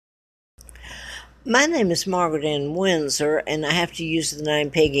My name is Margaret Ann Windsor, and I have to use the name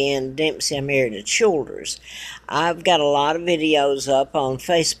Peggy Ann Dempsey. I'm married to Childers. I've got a lot of videos up on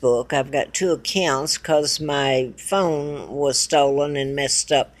Facebook. I've got two accounts because my phone was stolen and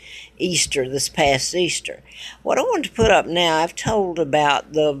messed up Easter, this past Easter. What I want to put up now, I've told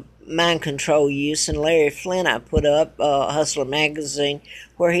about the mind control use, and Larry Flynn I put up, Hustler Magazine,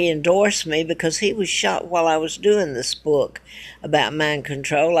 where he endorsed me because he was shot while I was doing this book about mind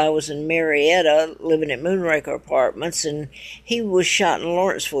control. I was in Marietta living at Moonraker Apartments, and he was shot in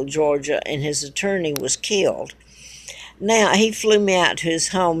Lawrenceville, Georgia, and his attorney was killed. Now, he flew me out to his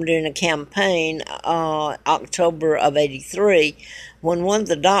home during a campaign, October of '83, when one of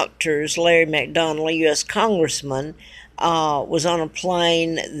the doctors, Larry McDonnell, U.S. Congressman, was on a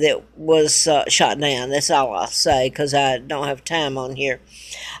plane that was shot down. That's all I'll say because I don't have time on here.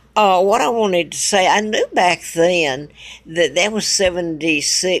 What I wanted to say, I knew back then that that was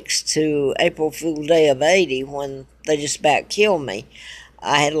 76 to April Fool Day of '80 when they just about killed me.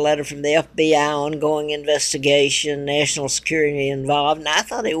 I had a letter from the FBI, ongoing investigation, national security involved, and I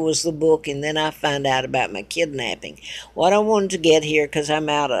thought it was the book, and then I found out about my kidnapping. What I wanted to get here, because I'm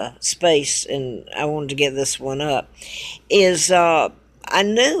out of space and I wanted to get this one up, is I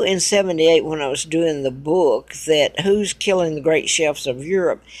knew in '78 when I was doing the book that Who's Killing the Great Chefs of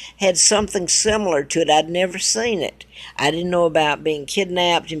Europe had something similar to it. I'd never seen it. I didn't know about being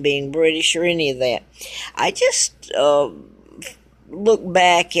kidnapped and being British or any of that. I just look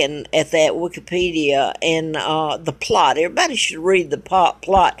back and at that Wikipedia and the plot. Everybody should read the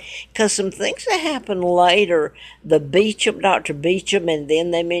plot because some things that happened later, the Beecham, Dr. Beecham, and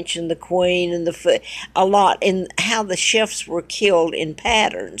then they mentioned the Queen and a lot, and how the chefs were killed in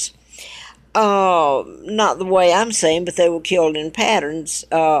patterns. Not the way I'm saying, but they were killed in patterns.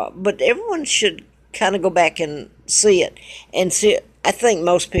 But everyone should kind of go back and see it and see. I think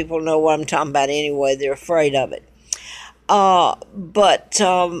most people know what I'm talking about anyway. They're afraid of it. But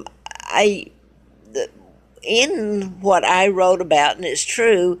I, in what I wrote about, and it's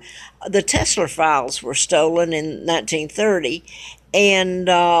true, the Tesla files were stolen in 1930, and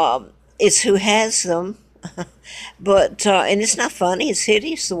it's who has them. But and it's not funny. It's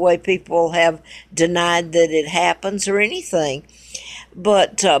hideous the way people have denied that it happens or anything.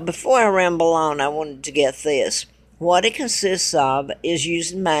 But before I ramble on, I wanted to get this. What it consists of is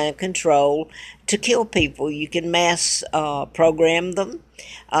using mind control to kill people. You can mass program them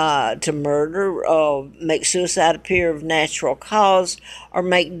to murder, make suicide appear of natural cause, or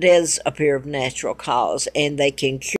make deaths appear of natural cause, and they can cure.